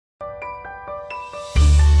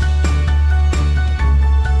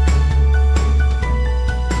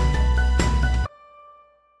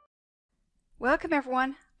Welcome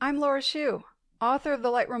everyone, I'm Laura Shu, author of the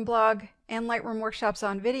Lightroom blog and Lightroom workshops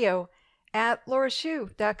on video at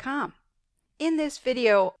laurashu.com. In this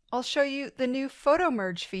video, I'll show you the new Photo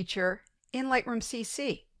Merge feature in Lightroom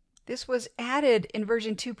CC. This was added in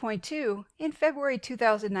version 2.2 in February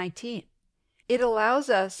 2019. It allows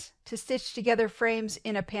us to stitch together frames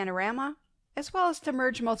in a panorama, as well as to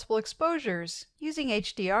merge multiple exposures using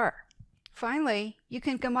HDR. Finally, you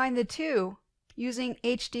can combine the two using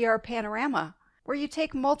HDR Panorama, where you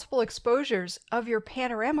take multiple exposures of your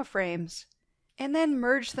panorama frames and then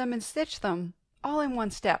merge them and stitch them all in one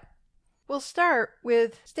step. We'll start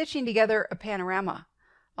with stitching together a panorama.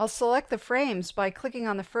 I'll select the frames by clicking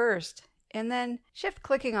on the first and then shift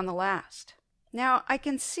clicking on the last. Now I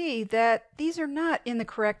can see that these are not in the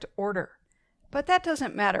correct order, but that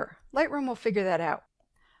doesn't matter. Lightroom will figure that out.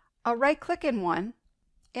 I'll right click in one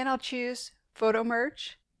and I'll choose Photo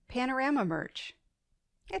Merge, Panorama Merge.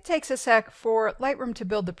 It takes a sec for Lightroom to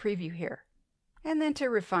build the preview here, and then to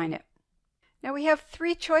refine it. Now we have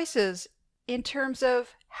three choices in terms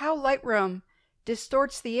of how Lightroom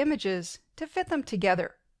distorts the images to fit them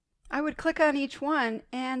together. I would click on each one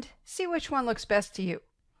and see which one looks best to you.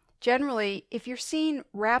 Generally, if you're seeing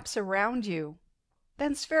wraps around you,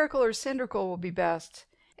 then spherical or cylindrical will be best.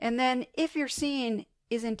 And then if your scene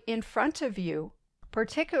isn't in front of you,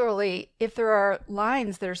 particularly if there are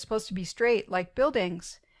lines that are supposed to be straight like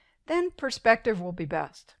buildings, then perspective will be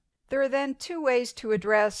best. There are then two ways to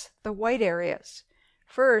address the white areas.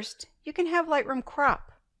 First, you can have Lightroom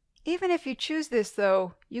crop. Even if you choose this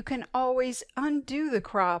though, you can always undo the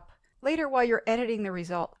crop later while you're editing the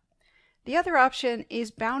result. The other option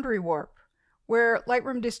is boundary warp, where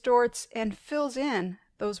Lightroom distorts and fills in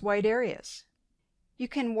those white areas. You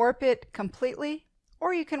can warp it completely,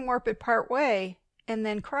 or you can warp it part way and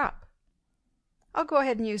then crop. I'll go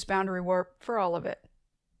ahead and use boundary warp for all of it.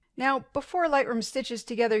 Now, before Lightroom stitches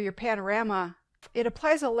together your panorama, it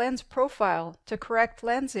applies a lens profile to correct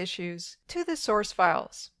lens issues to the source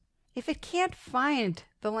files. If it can't find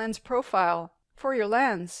the lens profile for your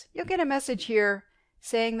lens, you'll get a message here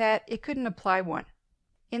saying that it couldn't apply one.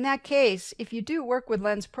 In that case, if you do work with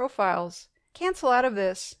lens profiles, cancel out of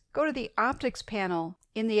this, go to the Optics panel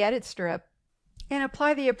in the Edit strip, and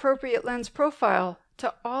apply the appropriate lens profile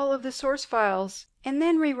to all of the source files, and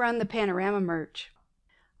then rerun the Panorama Merge.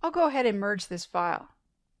 I'll go ahead and merge this file.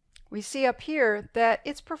 We see up here that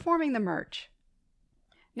it's performing the merge.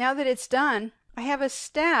 Now that it's done, I have a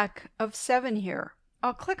stack of 7 here.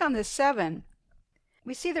 I'll click on this 7.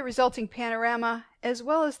 We see the resulting panorama as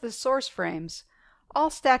well as the source frames all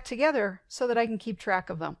stacked together so that I can keep track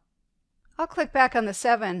of them. I'll click back on the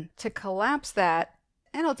 7 to collapse that,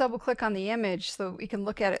 and I'll double click on the image so we can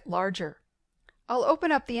look at it larger. I'll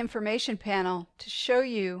open up the information panel to show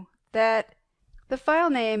you that the file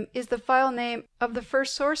name is the file name of the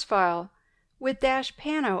first source file with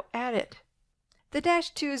 -pano added. The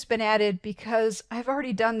 -2 has been added because I've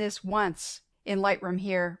already done this once in Lightroom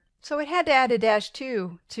here, so it had to add a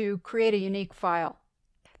 -2 to create a unique file.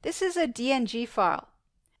 This is a DNG file.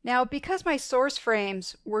 Now, because my source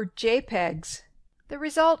frames were JPEGs, the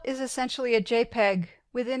result is essentially a JPEG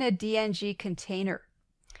within a DNG container.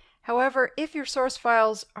 However, if your source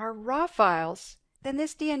files are RAW files, then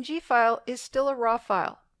this DNG file is still a RAW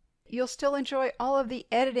file. You'll still enjoy all of the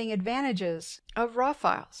editing advantages of RAW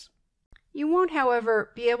files. You won't,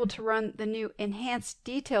 however, be able to run the new Enhanced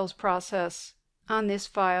Details process on this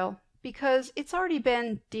file because it's already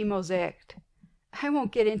been demosaiced. I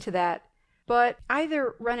won't get into that, but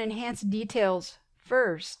either run Enhanced Details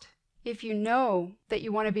first if you know that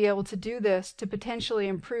you want to be able to do this to potentially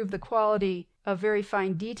improve the quality of very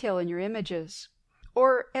fine detail in your images,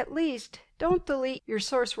 or at least don't delete your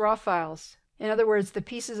source RAW files, in other words the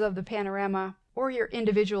pieces of the panorama or your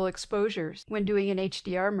individual exposures when doing an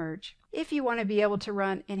HDR merge, if you want to be able to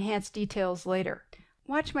run Enhanced Details later.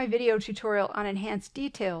 Watch my video tutorial on Enhanced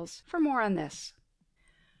Details for more on this.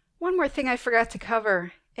 One more thing I forgot to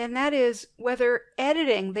cover, and that is whether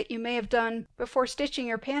editing that you may have done before stitching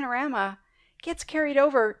your panorama gets carried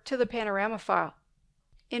over to the panorama file.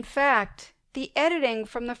 In fact, the editing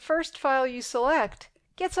from the first file you select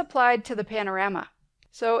gets applied to the panorama.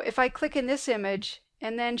 So if I click in this image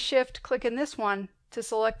and then shift click in this one to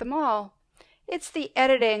select them all, it's the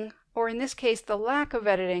editing, or in this case the lack of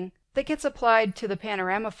editing, that gets applied to the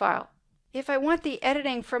panorama file. If I want the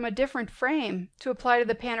editing from a different frame to apply to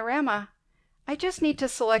the panorama, I just need to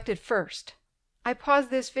select it first. I paused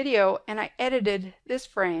this video and I edited this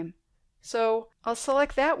frame. So I'll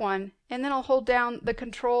select that one and then I'll hold down the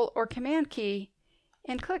Control or Command key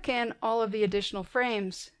and click in all of the additional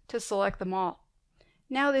frames to select them all.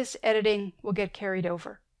 Now this editing will get carried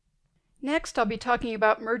over. Next, I'll be talking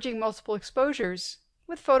about merging multiple exposures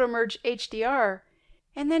with Photo Merge HDR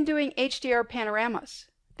and then doing HDR panoramas.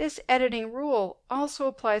 This editing rule also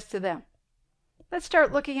applies to them. Let's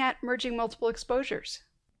start looking at merging multiple exposures.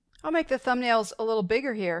 I'll make the thumbnails a little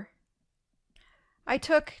bigger here. I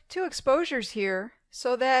took 2 exposures here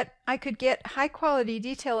so that I could get high quality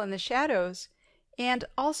detail in the shadows and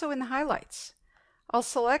also in the highlights. I'll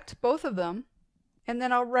select both of them and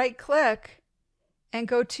then I'll right click and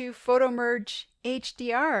go to Photo Merge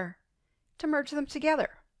HDR to merge them together.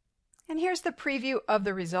 And here's the preview of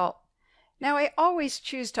the result. Now I always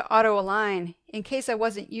choose to auto align in case I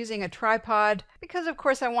wasn't using a tripod because of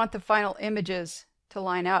course I want the final images to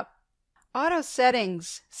line up. Auto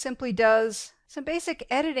settings simply does some basic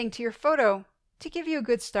editing to your photo to give you a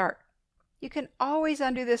good start. You can always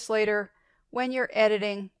undo this later when you're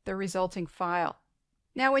editing the resulting file.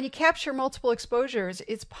 Now when you capture multiple exposures,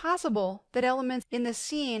 it's possible that elements in the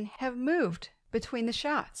scene have moved between the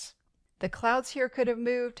shots. The clouds here could have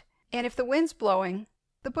moved, and if the wind's blowing,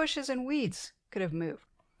 the bushes and weeds could have moved.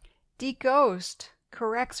 Deghost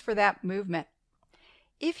corrects for that movement.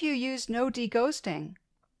 If you use no deghosting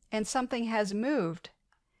and something has moved,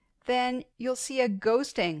 then you'll see a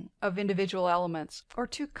ghosting of individual elements or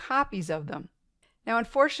 2 copies of them. Now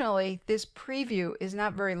unfortunately, this preview is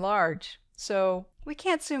not very large, so we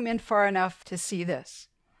can't zoom in far enough to see this.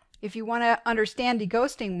 If you want to understand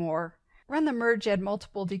deghosting more, run the merge add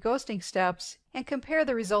multiple deghosting steps and compare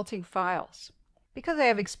the resulting files. Because I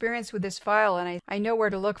have experience with this file and I know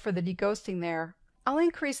where to look for the deghosting there, I'll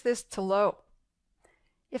increase this to low.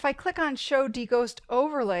 If I click on Show Deghost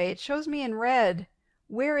Overlay, it shows me in red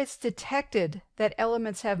where it's detected that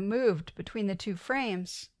elements have moved between the 2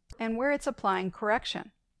 frames and where it's applying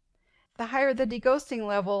correction. The higher the deghosting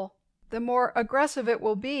level, the more aggressive it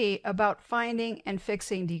will be about finding and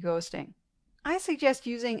fixing deghosting. I suggest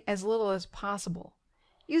using as little as possible.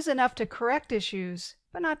 Use enough to correct issues,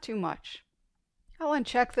 but not too much. I'll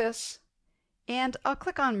uncheck this and I'll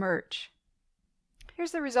click on Merge.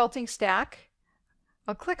 Here's the resulting stack.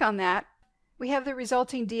 I'll click on that. We have the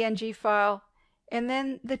resulting DNG file and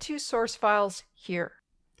then the 2 source files here.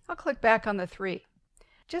 I'll click back on the 3.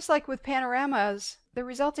 Just like with panoramas, the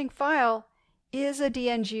resulting file is a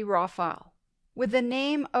DNG raw file with the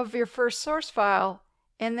name of your first source file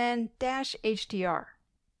and then -HDR.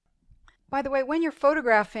 By the way, when you're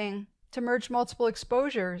photographing to merge multiple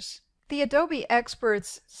exposures, the Adobe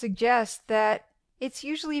experts suggest that it's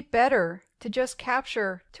usually better to just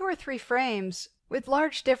capture 2 or 3 frames with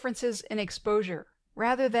large differences in exposure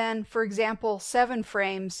rather than, for example, 7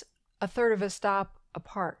 frames a third of a stop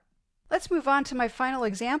apart. Let's move on to my final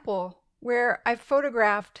example where I've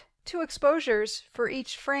photographed 2 exposures for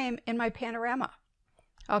each frame in my panorama.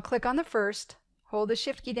 I'll click on the first, hold the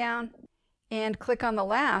Shift key down, and click on the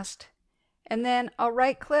last, and then I'll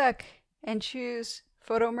right click and choose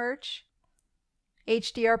Photo Merge,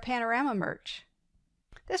 HDR Panorama Merge.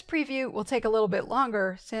 This preview will take a little bit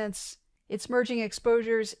longer since it's merging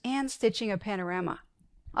exposures and stitching a panorama.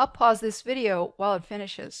 I'll pause this video while it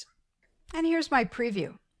finishes. And here's my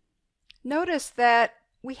preview. Notice that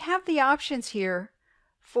we have the options here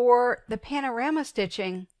for the panorama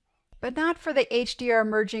stitching, but not for the HDR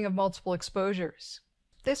merging of multiple exposures.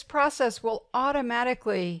 This process will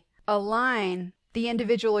automatically align the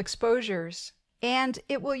individual exposures and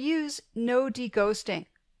it will use no deghosting.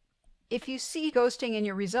 If you see ghosting in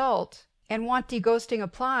your result and want deghosting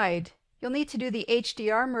applied, you'll need to do the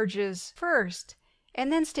HDR merges first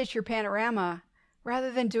and then stitch your panorama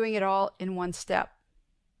rather than doing it all in one step.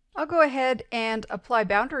 I'll go ahead and apply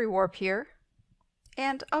boundary warp here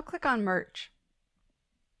and I'll click on Merge.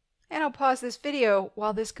 And I'll pause this video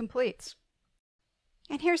while this completes.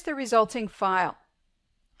 And here's the resulting file.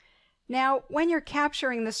 Now, when you're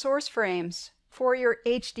capturing the source frames for your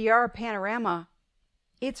HDR panorama,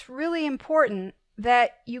 it's really important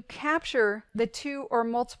that you capture the 2 or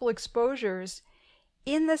multiple exposures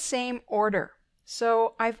in the same order.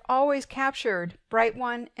 So I've always captured bright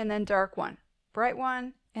one and then dark one, bright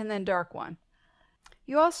one and then dark one.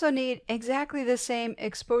 You also need exactly the same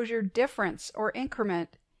exposure difference or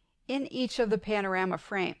increment in each of the panorama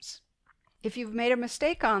frames. If you've made a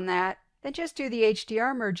mistake on that, then just do the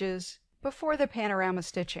HDR merges before the panorama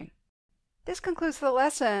stitching. This concludes the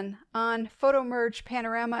lesson on Photo Merge,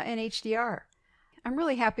 Panorama, and HDR. I'm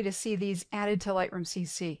really happy to see these added to Lightroom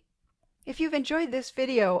CC. If you've enjoyed this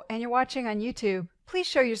video and you're watching on YouTube, please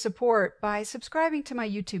show your support by subscribing to my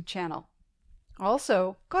YouTube channel.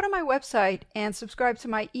 Also, go to my website and subscribe to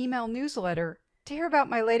my email newsletter to hear about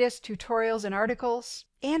my latest tutorials and articles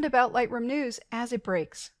and about Lightroom news as it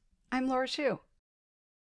breaks. I'm Laura Shue.